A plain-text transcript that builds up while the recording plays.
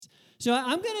So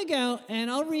I'm going to go, and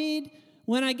I'll read,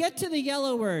 when I get to the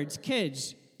yellow words,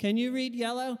 kids, can you read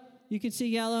yellow? You can see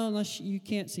yellow unless you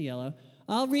can't see yellow.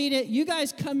 I'll read it. You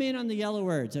guys come in on the yellow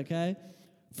words, okay?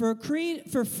 For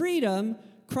freedom,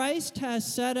 Christ has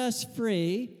set us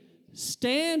free.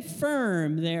 Stand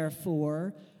firm,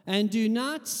 therefore, and do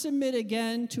not submit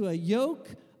again to a yoke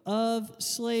of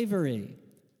slavery.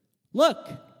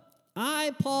 Look,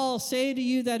 I, Paul, say to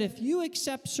you that if you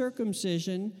accept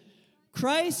circumcision,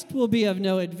 Christ will be of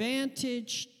no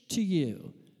advantage to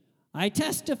you. I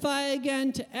testify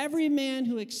again to every man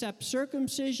who accepts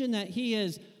circumcision that he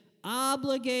is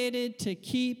obligated to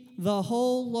keep the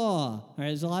whole law. All right,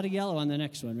 there's a lot of yellow on the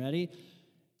next one. Ready?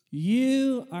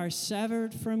 You are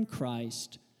severed from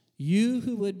Christ, you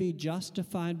who would be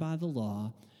justified by the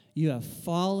law. You have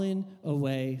fallen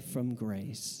away from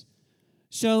grace.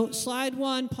 So slide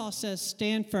 1, Paul says,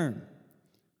 stand firm.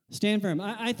 Stand firm.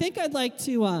 I think I'd like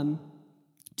to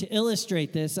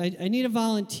illustrate this. I need a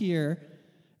volunteer,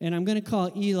 and I'm going to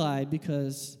call Eli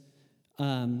because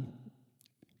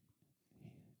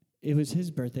it was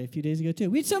his birthday a few days ago, too.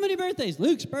 We had so many birthdays.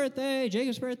 Luke's birthday,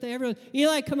 Jacob's birthday, everyone.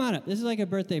 Eli, come on up. This is like a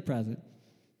birthday present,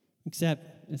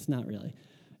 except it's not really.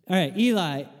 All right,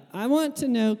 Eli, I want to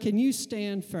know, can you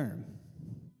stand firm?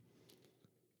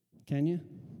 Can you?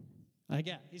 I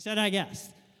guess. He said, I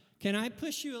guess. Can I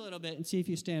push you a little bit and see if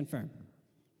you stand firm?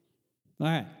 All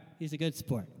right. He's a good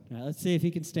sport. All right, let's see if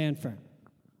he can stand firm. Are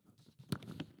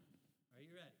you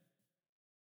ready?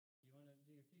 You want to do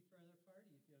your feet further apart,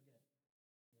 or you feel good?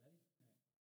 You ready? All right.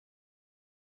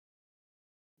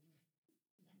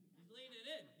 He's leaning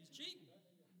in. He's cheating.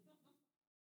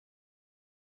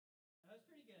 That was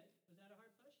pretty good. Was that a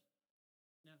hard push?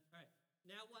 No. All right.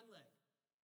 Now one leg.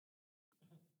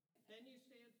 Then you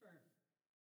stand firm.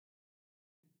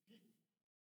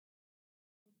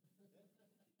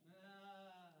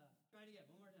 Try it again.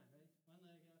 One more time. Ready? One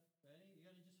leg up. Ready? You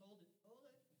got to just hold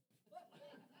it.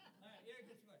 Hold it. All right. You're a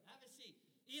good sport. Have a seat.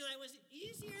 Eli, was it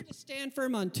easier to stand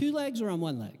firm on 2 legs or on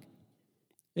 1 leg?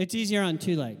 It's easier on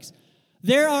 2 legs.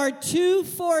 There are 2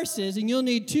 forces, and you'll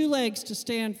need 2 legs to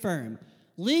stand firm.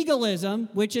 Legalism,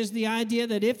 which is the idea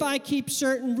that if I keep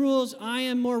certain rules, I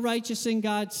am more righteous in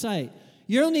God's sight.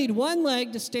 You'll need 1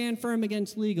 leg to stand firm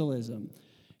against legalism.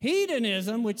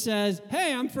 Hedonism, which says,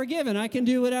 hey, I'm forgiven. I can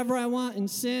do whatever I want and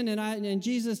sin, and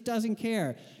Jesus doesn't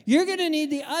care. You're going to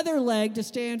need the other leg to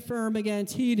stand firm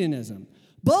against hedonism.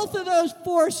 Both of those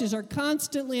forces are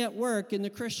constantly at work in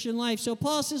the Christian life. So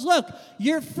Paul says, look,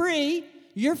 you're free.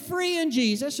 You're free in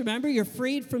Jesus. Remember, you're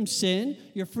freed from sin.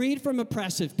 You're freed from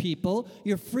oppressive people.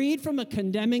 You're freed from a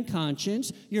condemning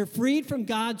conscience. You're freed from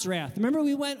God's wrath. Remember,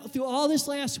 we went through all this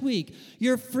last week.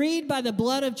 You're freed by the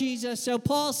blood of Jesus. So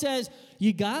Paul says,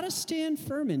 you got to stand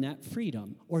firm in that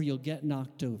freedom or you'll get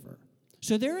knocked over.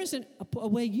 So there isn't a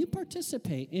way you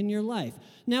participate in your life.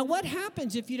 Now, what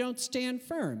happens if you don't stand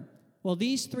firm? Well,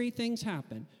 these 3 things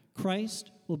happen.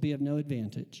 Christ will be of no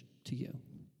advantage to you.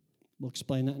 We'll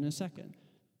explain that in a second.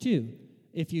 2,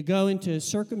 if you go into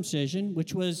circumcision,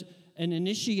 which was an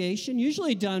initiation,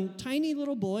 usually done, tiny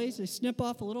little boys, they snip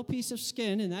off a little piece of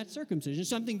skin, and that's circumcision,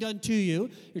 something done to you.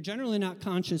 You're generally not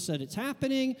conscious that it's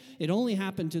happening. It only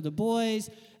happened to the boys,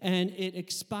 and it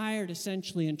expired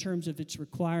essentially in terms of its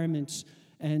requirements,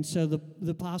 and so the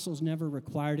apostles never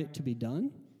required it to be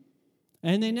done.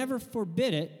 And they never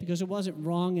forbid it because it wasn't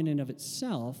wrong in and of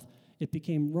itself. It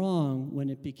became wrong when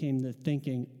it became the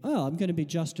thinking, oh, I'm going to be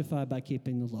justified by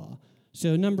keeping the law.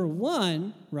 So number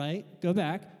 1, right, go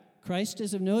back. Christ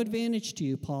is of no advantage to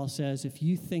you, Paul says, if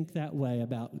you think that way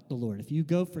about the Lord. If you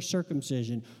go for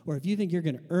circumcision or if you think you're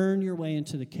going to earn your way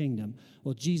into the kingdom,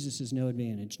 well, Jesus is no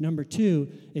advantage. Number 2,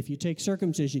 if you take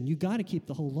circumcision, you got to keep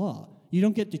the whole law. You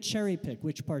don't get to cherry pick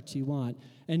which parts you want.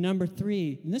 And number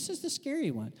 3, and this is the scary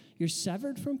one, you're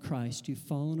severed from Christ, you've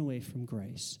fallen away from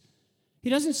grace. He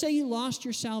doesn't say you lost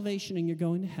your salvation and you're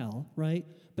going to hell, right?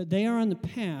 But they are on the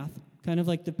path, kind of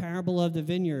like the parable of the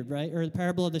vineyard, right? Or the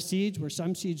parable of the seeds, where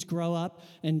some seeds grow up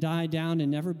and die down and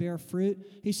never bear fruit.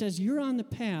 He says you're on the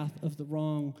path of the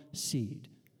wrong seed.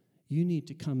 You need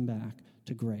to come back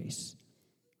to grace.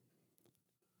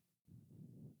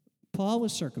 Paul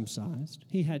was circumcised.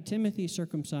 He had Timothy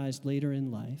circumcised later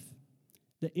in life.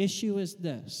 The issue is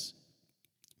this.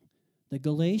 The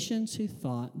Galatians who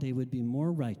thought they would be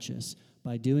more righteous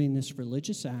by doing this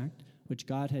religious act, which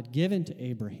God had given to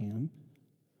Abraham,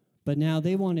 but now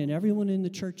they wanted everyone in the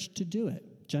church to do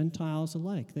it, Gentiles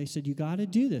alike. They said, you got to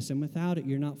do this, and without it,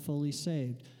 you're not fully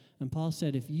saved. And Paul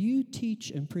said, if you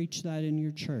teach and preach that in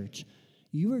your church,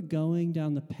 you are going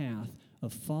down the path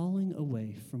of falling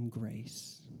away from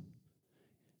grace.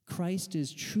 Christ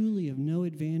is truly of no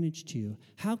advantage to you.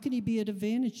 How can he be an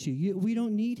advantage to you? We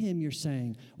don't need him, you're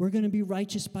saying. We're going to be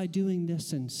righteous by doing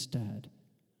this instead.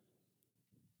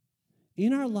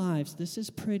 In our lives, this is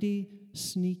pretty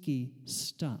sneaky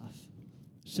stuff.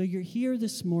 So you're here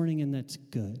this morning, and that's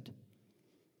good.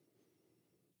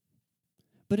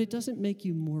 But it doesn't make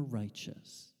you more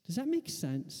righteous. Does that make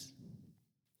sense?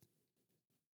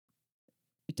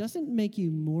 It doesn't make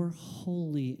you more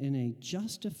holy in a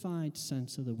justified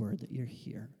sense of the word that you're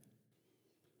here.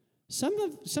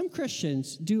 Some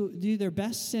Christians do their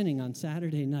best sinning on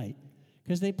Saturday night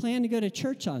because they plan to go to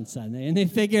church on Sunday, and they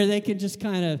figure they can just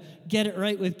kind of get it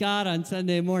right with God on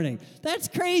Sunday morning. That's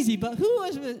crazy, but who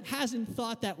hasn't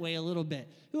thought that way a little bit?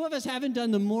 Who of us haven't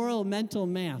done the moral mental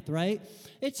math, right?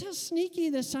 It's so sneaky,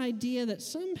 this idea that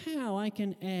somehow I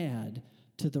can add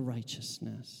to the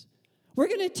righteousness. We're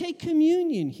going to take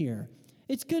communion here.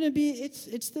 It's going to be,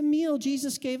 it's the meal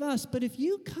Jesus gave us. But if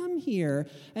you come here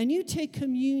and you take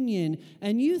communion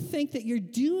and you think that you're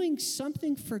doing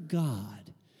something for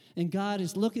God, and God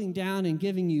is looking down and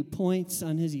giving you points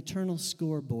on his eternal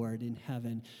scoreboard in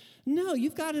heaven, no,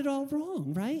 you've got it all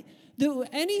wrong, right?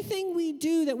 Anything we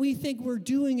do that we think we're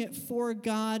doing it for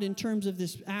God in terms of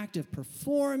this act of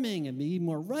performing and being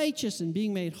more righteous and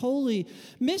being made holy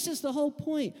misses the whole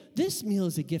point. This meal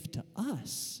is a gift to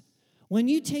us. When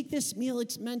you take this meal,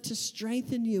 it's meant to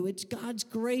strengthen you. It's God's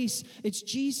grace. It's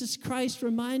Jesus Christ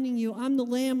reminding you, I'm the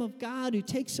Lamb of God who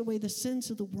takes away the sins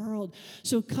of the world.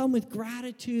 So come with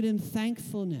gratitude and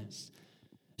thankfulness.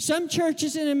 Some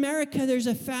churches in America, there's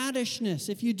a faddishness.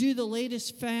 If you do the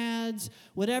latest fads,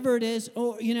 whatever it is,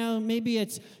 or, maybe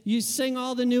it's you sing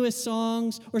all the newest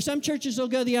songs, or some churches will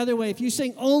go the other way. If you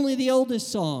sing only the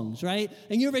oldest songs, right,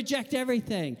 and you reject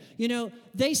everything,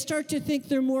 they start to think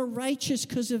they're more righteous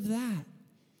because of that.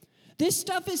 This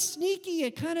stuff is sneaky.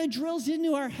 It kind of drills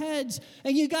into our heads,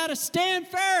 and you got to stand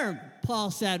firm, Paul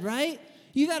said, right?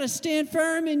 You got to stand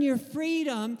firm in your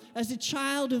freedom as a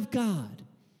child of God.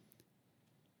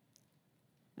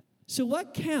 So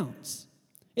what counts?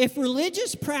 If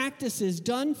religious practices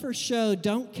done for show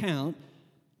don't count,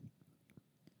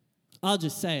 I'll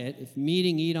just say it. If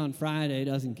eat on Friday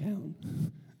doesn't count,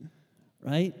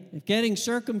 right? If getting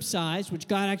circumcised, which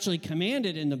God actually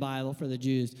commanded in the Bible for the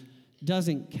Jews,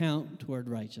 doesn't count toward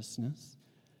righteousness.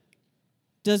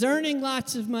 Does earning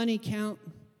lots of money count?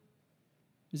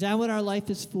 Is that what our life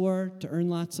is for, to earn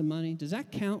lots of money? Does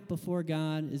that count before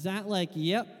God? Is that like,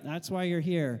 yep, that's why you're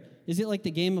here? Is it like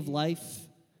the game of life?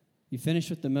 You finish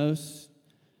with the most?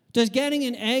 Does getting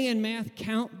an A in math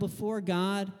count before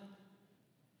God?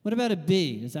 What about a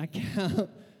B? Does that count?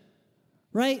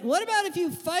 Right? What about if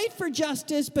you fight for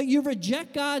justice, but you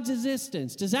reject God's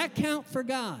existence? Does that count for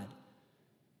God?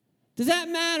 Does that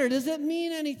matter? Does it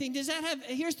mean anything? Does that have,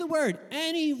 here's the word,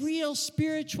 any real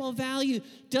spiritual value?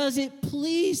 Does it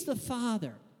please the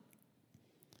Father?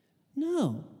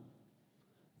 No.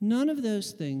 None of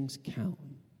those things count.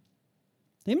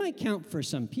 They might count for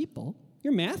some people.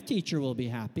 Your math teacher will be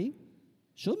happy.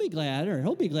 She'll be glad, or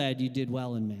he'll be glad you did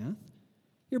well in math.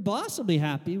 Your boss will be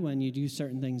happy when you do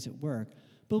certain things at work.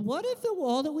 But what if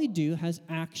all that we do has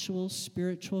actual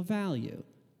spiritual value?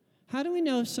 How do we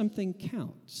know if something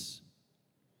counts?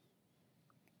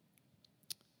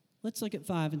 Let's look at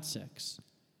 5 and 6.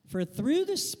 For through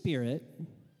the Spirit,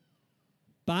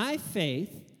 by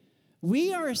faith,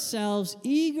 we ourselves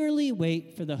eagerly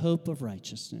wait for the hope of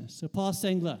righteousness. So Paul's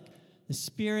saying, look, the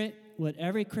Spirit, what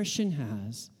every Christian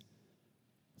has,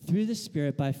 through the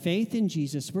Spirit, by faith in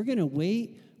Jesus, we're going to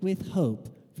wait with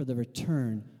hope for the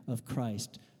return of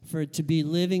Christ, for it to be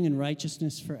living in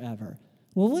righteousness forever.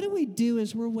 Well, what do we do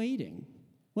as we're waiting?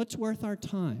 What's worth our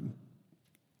time?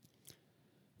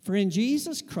 For in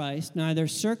Jesus Christ, neither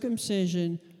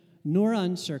circumcision nor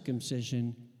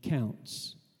uncircumcision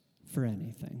counts for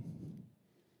anything.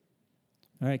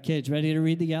 All right, kids, ready to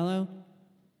read the yellow?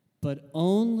 But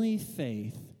only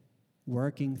faith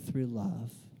working through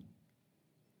love.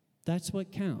 That's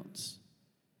what counts.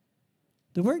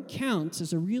 The word counts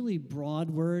is a really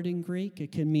broad word in Greek.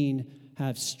 It can mean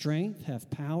have strength, have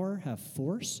power, have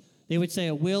force. They would say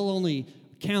a will only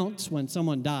counts when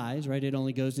someone dies, right? It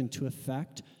only goes into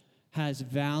effect. Has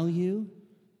value.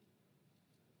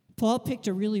 Paul picked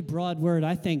a really broad word,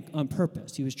 I think, on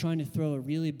purpose. He was trying to throw a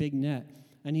really big net.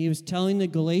 And he was telling the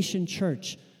Galatian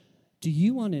church, do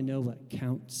you want to know what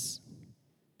counts?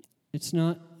 It's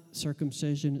not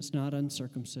circumcision. It's not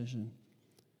uncircumcision.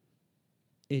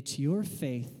 It's your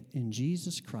faith in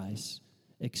Jesus Christ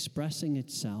expressing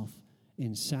itself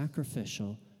in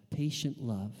sacrificial, patient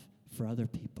love for other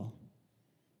people.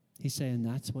 He's saying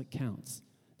that's what counts.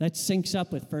 That syncs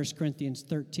up with 1 Corinthians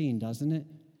 13, doesn't it?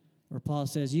 Where Paul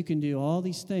says you can do all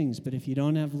these things, but if you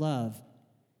don't have love,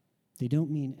 they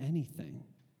don't mean anything.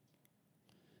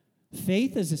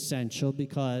 Faith is essential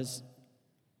because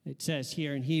it says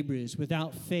here in Hebrews,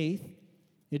 without faith,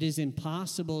 it is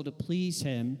impossible to please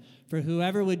him, for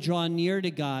whoever would draw near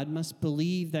to God must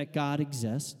believe that God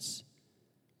exists.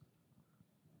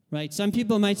 Right? Some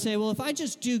people might say, well, if I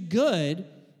just do good,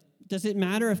 does it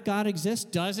matter if God exists?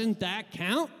 Doesn't that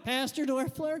count, Pastor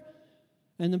Dorfler?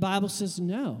 And the Bible says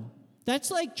no.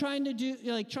 That's like trying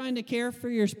to care for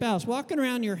your spouse. Walking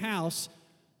around your house,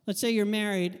 let's say you're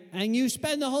married, and you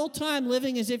spend the whole time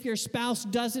living as if your spouse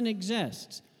doesn't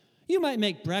exist. You might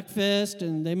make breakfast,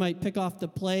 and they might pick off the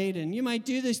plate, and you might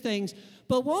do these things,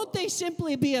 but won't they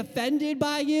simply be offended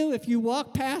by you if you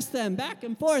walk past them back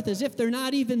and forth as if they're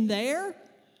not even there?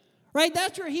 Right?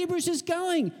 That's where Hebrews is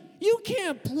going. You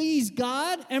can't please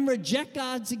God and reject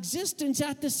God's existence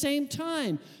at the same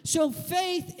time. So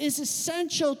faith is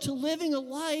essential to living a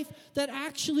life that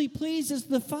actually pleases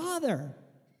the Father.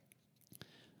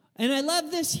 And I love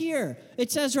this here.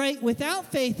 It says, right,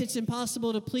 without faith it's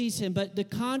impossible to please him, but the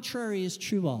contrary is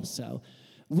true also.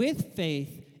 With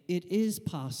faith, it is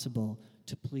possible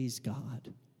to please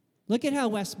God. Look at how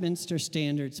Westminster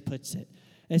Standards puts it.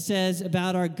 It says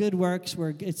about our good works,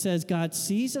 where it says God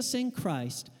sees us in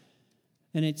Christ,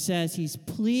 and it says he's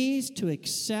pleased to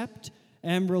accept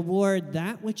and reward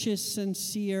that which is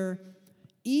sincere,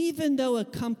 even though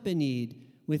accompanied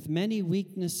with many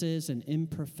weaknesses and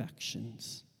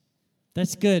imperfections.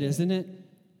 That's good, isn't it?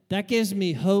 That gives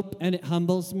me hope and it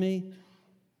humbles me.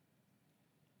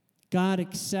 God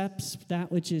accepts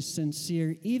that which is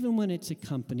sincere, even when it's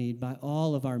accompanied by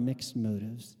all of our mixed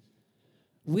motives.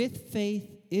 With faith,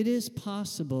 it is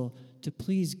possible to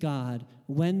please God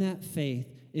when that faith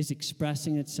is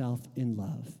expressing itself in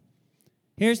love.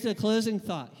 Here's the closing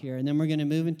thought here, and then we're going to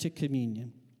move into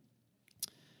communion.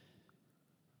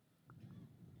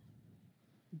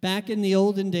 Back in the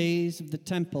olden days of the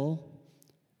temple,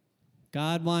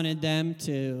 God wanted them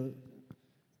to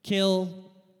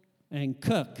kill and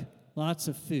cook lots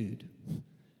of food,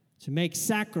 to make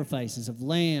sacrifices of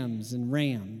lambs and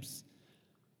rams,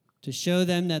 to show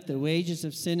them that the wages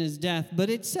of sin is death. But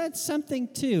it said something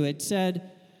too. It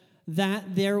said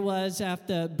that there was,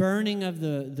 after burning of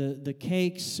the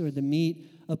cakes or the meat,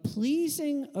 a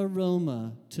pleasing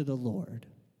aroma to the Lord.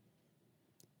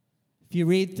 If you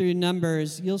read through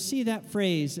Numbers, you'll see that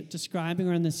phrase describing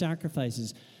around the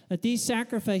sacrifices, that these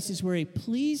sacrifices were a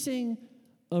pleasing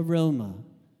aroma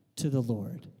to the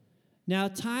Lord. Now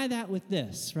tie that with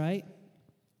this, right?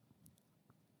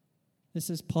 This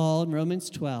is Paul in Romans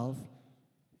 12.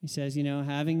 He says,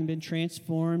 having been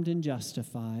transformed and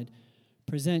justified,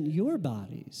 present your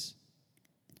bodies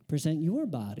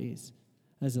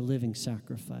as a living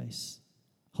sacrifice,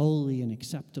 holy and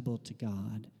acceptable to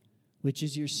God, which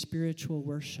is your spiritual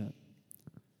worship.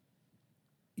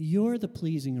 You're the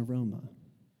pleasing aroma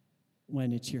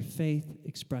when it's your faith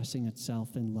expressing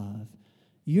itself in love.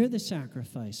 You're the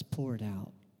sacrifice poured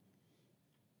out.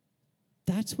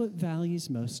 That's what values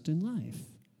most in life.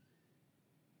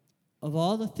 Of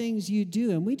all the things you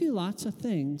do, and we do lots of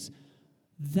things,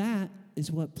 that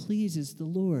is what pleases the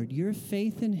Lord. Your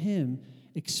faith in him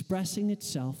expressing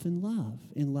itself in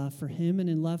love for him and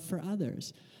in love for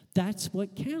others. That's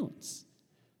what counts.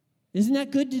 Isn't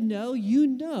that good to know? You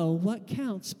know what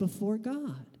counts before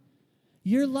God.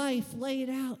 Your life laid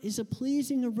out is a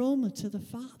pleasing aroma to the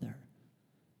Father.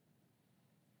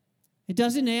 It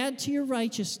doesn't add to your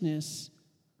righteousness.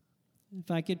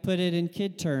 If I could put it in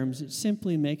kid terms, it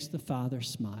simply makes the Father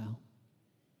smile.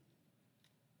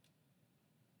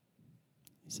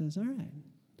 He says, all right,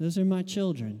 those are my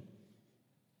children.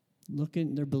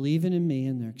 They're believing in me,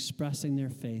 and they're expressing their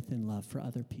faith and love for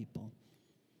other people.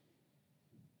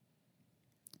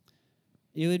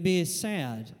 It would be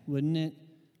sad, wouldn't it,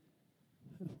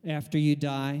 after you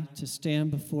die, to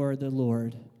stand before the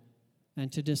Lord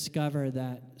and to discover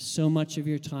that so much of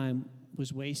your time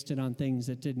was wasted on things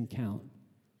that didn't count.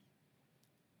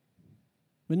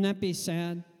 Wouldn't that be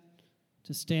sad,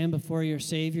 to stand before your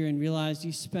Savior and realize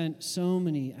you spent so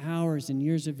many hours and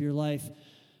years of your life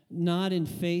not in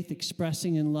faith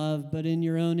expressing in love, but in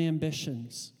your own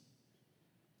ambitions?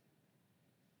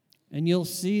 And you'll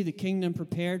see the kingdom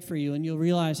prepared for you, and you'll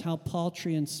realize how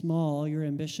paltry and small all your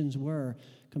ambitions were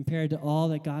compared to all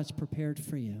that God's prepared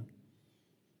for you.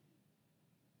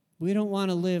 We don't want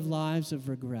to live lives of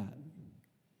regret.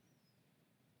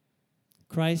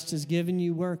 Christ has given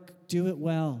you work. Do it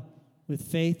well, with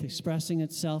faith expressing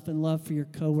itself in love for your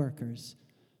coworkers.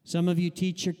 Some of you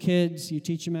teach your kids. You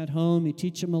teach them at home. You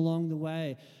teach them along the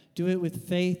way. Do it with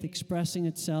faith expressing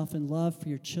itself in love for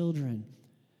your children.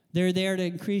 They're there to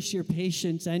increase your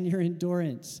patience and your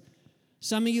endurance.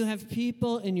 Some of you have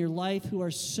people in your life who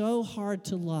are so hard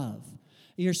to love.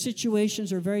 Your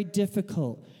situations are very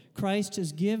difficult. Christ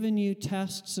has given you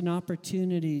tests and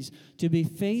opportunities to be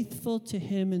faithful to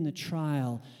him in the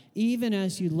trial, even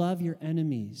as you love your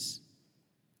enemies.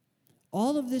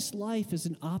 All of this life is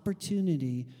an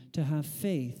opportunity to have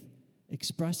faith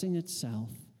expressing itself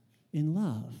in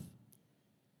love.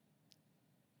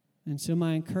 And so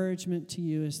my encouragement to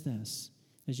you is this.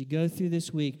 As you go through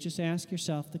this week, just ask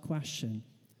yourself the question,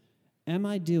 am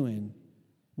I doing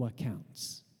what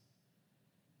counts?